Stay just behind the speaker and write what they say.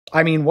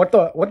I mean, what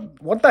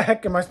the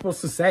heck am I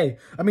supposed to say?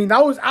 I mean,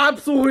 that was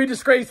absolutely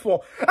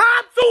disgraceful.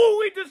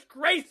 Absolutely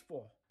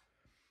disgraceful.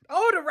 I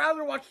would have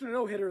rather watched a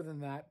no-hitter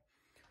than that.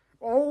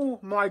 Oh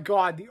my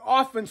God, the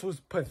offense was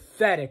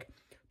pathetic.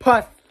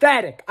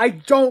 Pathetic. I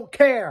don't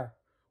care.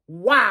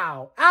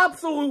 Wow.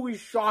 Absolutely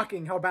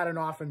shocking how bad an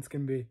offense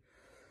can be.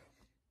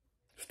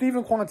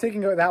 Stephen Kwan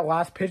taking out that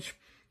last pitch.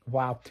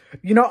 Wow.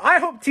 You know, I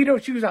hope Tito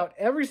chews out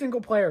every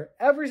single player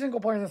in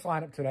this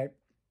lineup today.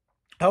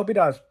 I hope he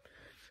does.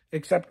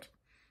 Except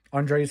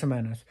Andres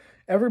Jimenez.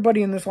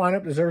 Everybody in this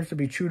lineup deserves to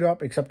be chewed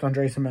up except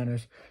Andres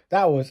Jimenez.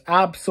 That was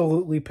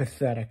absolutely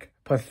pathetic.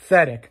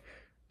 Pathetic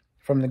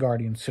from the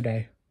Guardians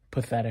today.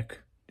 Pathetic.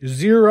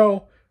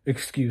 Zero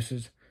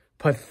excuses.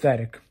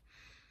 Pathetic.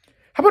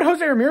 How about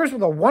Jose Ramirez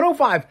with a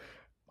 105?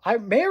 I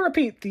may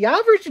repeat, the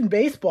average in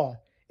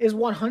baseball is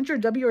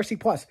 100 WRC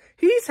plus.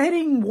 He's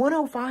hitting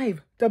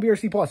 105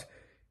 WRC plus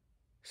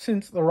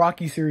since the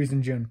Rocky series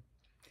in June.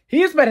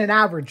 He has been an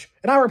average,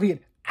 and I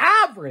repeat,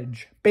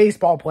 average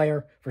baseball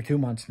player for 2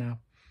 months now.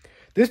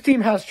 This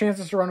team has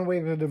chances to run away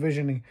with the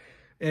division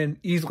and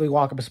easily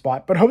lock up a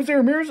spot. But Jose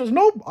Ramirez says,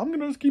 nope, I'm going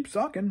to just keep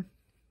sucking.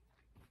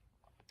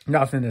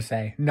 Nothing to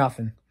say.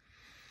 Nothing.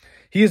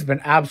 He has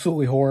been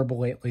absolutely horrible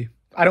lately.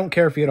 I don't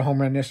care if he had a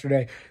home run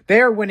yesterday.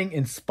 They are winning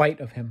in spite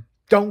of him.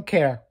 Don't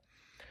care.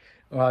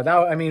 What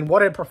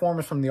a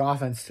performance from the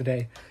offense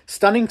today.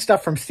 Stunning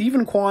stuff from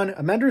Stephen Kwan,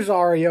 Amed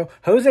Rosario,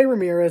 Jose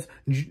Ramirez.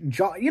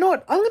 You know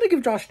what? I'm going to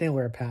give Josh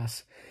Naylor a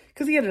pass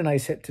because he had a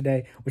nice hit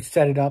today, which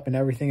set it up and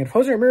everything. And if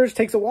Jose Ramirez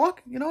takes a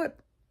walk, you know what?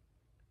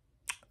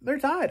 They're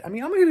tied. I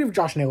mean, I'm going to give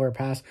Josh Naylor a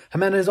pass.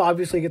 Jimenez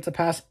obviously gets a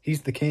pass.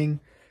 He's the king.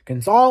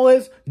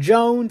 Gonzalez,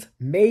 Jones,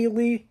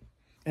 Mailey,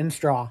 and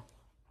Straw.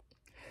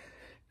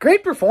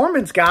 Great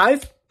performance,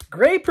 guys.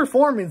 Great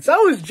performance. That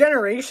was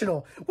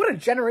generational. What a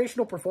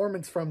generational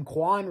performance from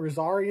Kwan,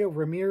 Rosario,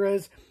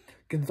 Ramirez,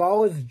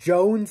 Gonzalez,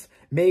 Jones,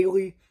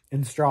 Mailey,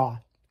 and Straw.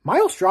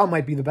 Miles Straw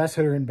might be the best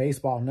hitter in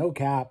baseball. No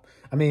cap.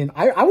 I mean,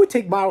 I would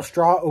take Miles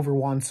Straw over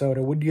Juan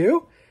Soto. Would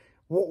you?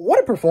 What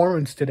a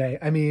performance today.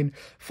 I mean,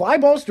 fly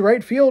balls to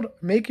right field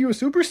make you a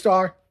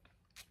superstar.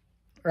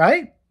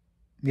 Right?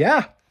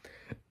 Yeah.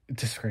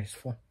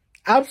 Disgraceful.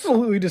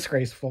 Absolutely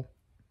disgraceful.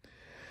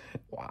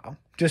 Wow.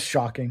 Just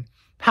shocking.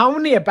 How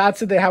many at-bats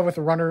did they have with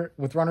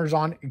runners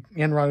on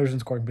and runners in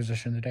scoring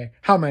position today?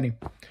 How many?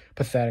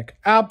 Pathetic.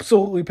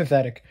 Absolutely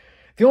pathetic.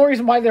 The only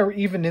reason why they were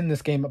even in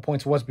this game at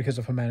points was because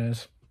of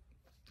Jimenez.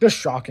 Just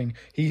shocking.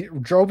 He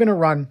drove in a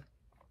run.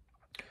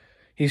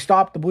 He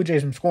stopped the Blue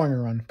Jays from scoring a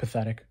run.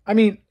 Pathetic. I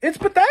mean, it's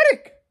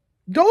pathetic.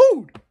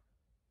 Dude.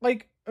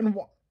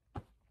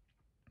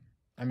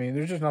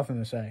 There's just nothing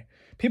to say.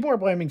 People are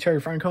blaming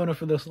Terry Francona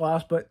for this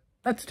loss, but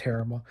that's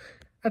terrible.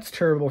 That's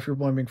terrible if you're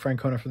blaming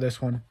Francona for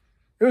this one.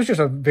 It was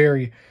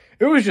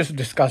just a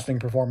disgusting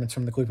performance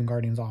from the Cleveland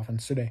Guardians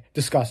offense today.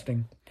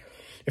 Disgusting.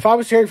 If I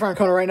was Terry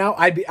Francona right now,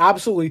 I'd be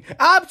absolutely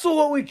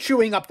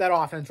chewing up that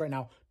offense right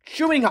now.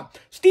 Chewing up.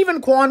 Stephen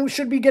Kwan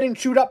should be getting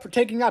chewed up for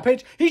taking that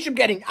pitch. He should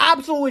be getting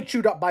absolutely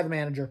chewed up by the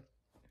manager.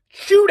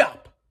 Chewed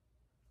up.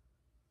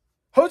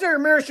 Jose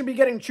Ramirez should be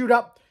getting chewed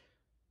up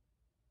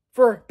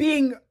for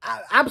being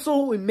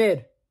absolutely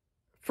mid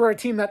for a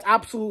team that's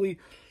absolutely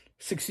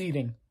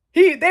succeeding.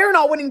 They're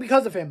not winning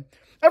because of him.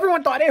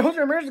 Everyone thought, hey, Jose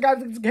Ramirez is the guy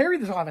that can carry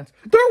this offense.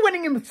 They're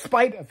winning in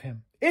spite of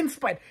him. In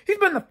spite. He's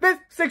been the 5th,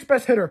 6th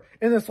best hitter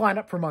in this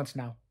lineup for months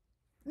now.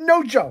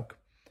 No joke.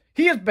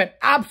 He has been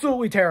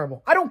absolutely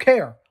terrible. I don't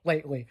care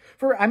lately.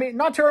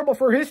 Not terrible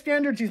for his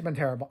standards. He's been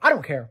terrible. I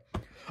don't care.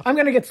 I'm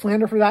going to get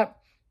slander for that.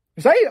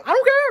 I don't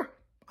care.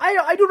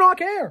 I do not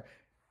care.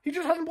 He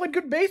just hasn't played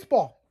good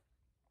baseball.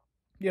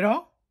 You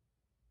know?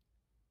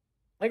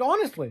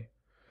 Honestly.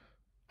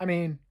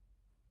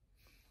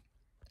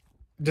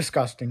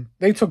 Disgusting.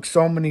 They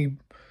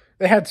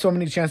had so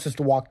many chances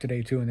to walk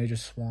today too, and they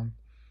just swung.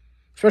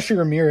 Especially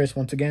Ramirez,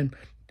 once again,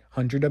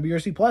 100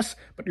 WRC plus,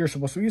 but you're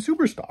supposed to be a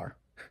superstar.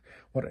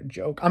 What a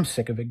joke. I'm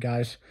sick of it,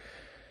 guys.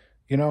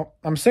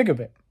 I'm sick of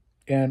it.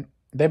 And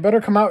they better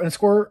come out and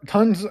score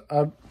tons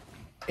of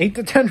 8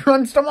 to 10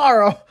 runs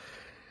tomorrow.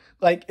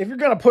 If you're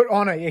going to put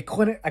on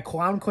a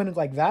clown clinic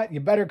like that, you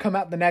better come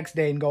out the next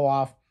day and go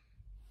off.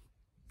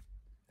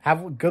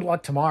 Have good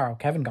luck tomorrow.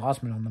 Kevin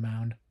Gossman on the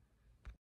mound.